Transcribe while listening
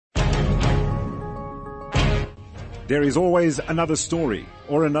There is always another story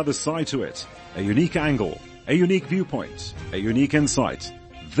or another side to it, a unique angle, a unique viewpoint, a unique insight.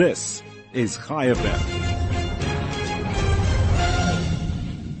 This is ChaiFM.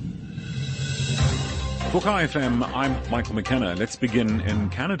 For ChaiFM, I'm Michael McKenna. Let's begin in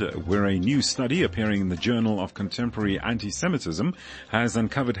Canada, where a new study appearing in the Journal of Contemporary Anti-Semitism has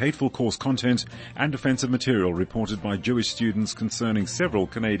uncovered hateful course content and offensive material reported by Jewish students concerning several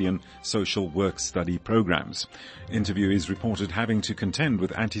Canadian social work study programs. Interviewees reported having to contend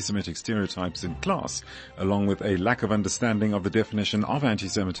with anti-Semitic stereotypes in class, along with a lack of understanding of the definition of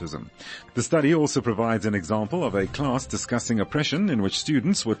anti-Semitism. The study also provides an example of a class discussing oppression in which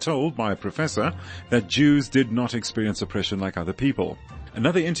students were told by a professor that Jews did not experience oppression like other people.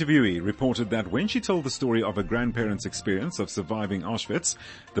 Another interviewee reported that when she told the story of her grandparents' experience of surviving Auschwitz,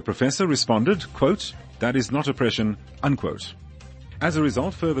 the professor responded, quote, "That is not oppression," unquote. As a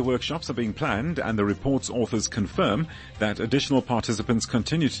result, further workshops are being planned, and the report's authors confirm that additional participants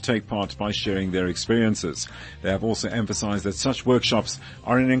continue to take part by sharing their experiences. They have also emphasized that such workshops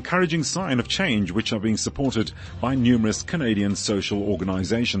are an encouraging sign of change, which are being supported by numerous Canadian social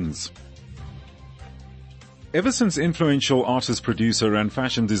organizations. Ever since influential artist, producer and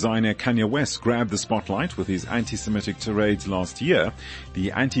fashion designer Kanye West grabbed the spotlight with his anti-Semitic tirades last year, the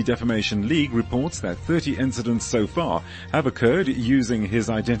Anti-Defamation League reports that 30 incidents so far have occurred using his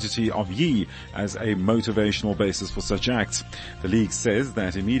identity of Ye as a motivational basis for such acts. The League says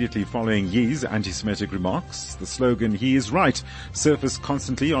that immediately following Ye's anti-Semitic remarks, the slogan "He is right" surfaced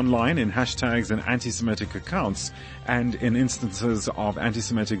constantly online in hashtags and anti-Semitic accounts and in instances of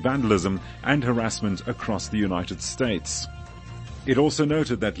anti-Semitic vandalism and harassment across the United States. It also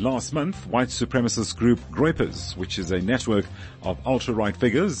noted that last month, white supremacist group Groypers, which is a network of ultra-right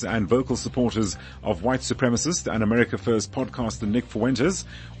figures and vocal supporters of white supremacist and America First podcaster Nick Fuentes,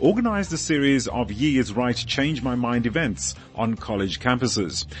 organized a series of Ye is Right, Change My Mind events on college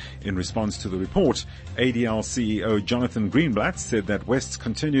campuses. In response to the report, ADL CEO Jonathan Greenblatt said that West's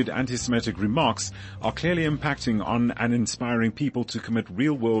continued anti-Semitic remarks are clearly impacting on and inspiring people to commit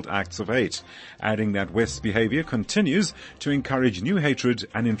real-world acts of hate, adding that West's behavior continues to encourage new hatred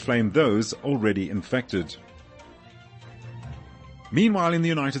and inflame those already infected. Meanwhile, in the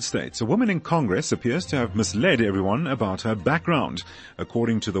United States, a woman in Congress appears to have misled everyone about her background.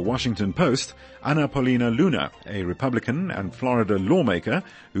 According to the Washington Post, Ana Paulina Luna, a Republican and Florida lawmaker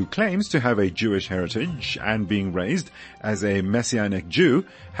who claims to have a Jewish heritage and being raised as a Messianic Jew,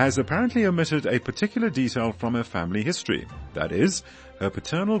 has apparently omitted a particular detail from her family history. That is, her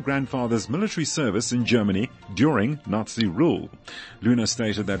paternal grandfather's military service in Germany during Nazi rule. Luna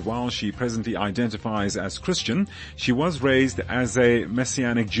stated that while she presently identifies as Christian, she was raised as a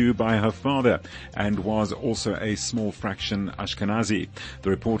Messianic Jew by her father and was also a small fraction Ashkenazi. The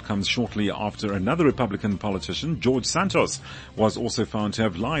report comes shortly after another Republican politician, George Santos, was also found to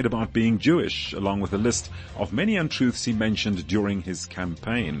have lied about being Jewish, along with a list of many untruths he mentioned during his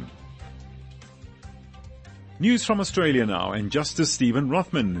campaign. News from Australia now, and Justice Stephen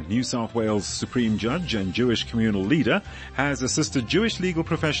Rothman, New South Wales Supreme Judge and Jewish communal leader, has assisted Jewish legal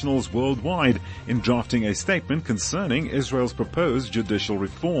professionals worldwide in drafting a statement concerning Israel's proposed judicial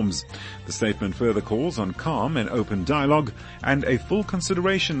reforms. The statement further calls on calm and open dialogue and a full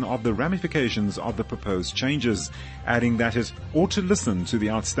consideration of the ramifications of the proposed changes, adding that it ought to listen to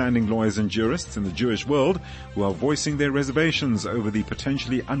the outstanding lawyers and jurists in the Jewish world who are voicing their reservations over the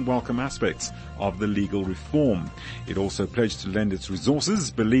potentially unwelcome aspects of the legal reform. It also pledged to lend its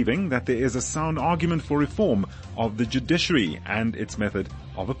resources, believing that there is a sound argument for reform of the judiciary and its method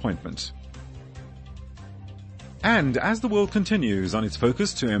of appointment. And as the world continues on its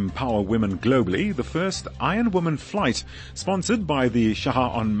focus to empower women globally, the first Iron Woman flight, sponsored by the Shah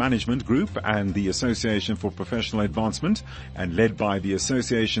on Management Group and the Association for Professional Advancement and led by the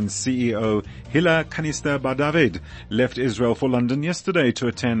association's CEO Hila Kanister Bar David, left Israel for London yesterday to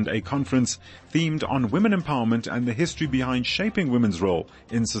attend a conference themed on women empowerment and the history behind shaping women's role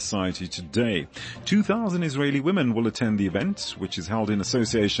in society today. 2,000 Israeli women will attend the event, which is held in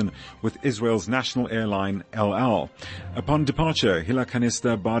association with Israel's national airline El Al. Upon departure, Hila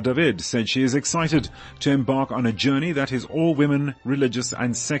Kanister Bar David said she is excited to embark on a journey that is all women, religious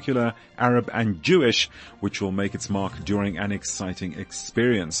and secular, Arab and Jewish, which will make its mark during an exciting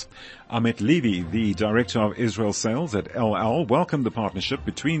experience. Amit Levy, the director of Israel sales at El Al, welcomed the partnership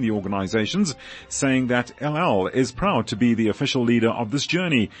between the organizations, saying that El Al is proud to be the official leader of this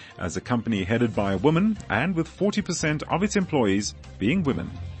journey as a company headed by a woman and with 40% of its employees being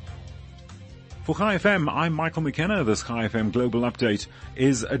women. For ChaiFM, I'm Michael McKenna. This ChaiFM Global Update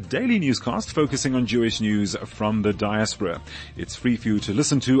is a daily newscast focusing on Jewish news from the diaspora. It's free for you to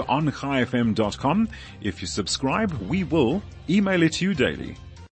listen to on ChaiFM.com. If you subscribe, we will email it to you daily.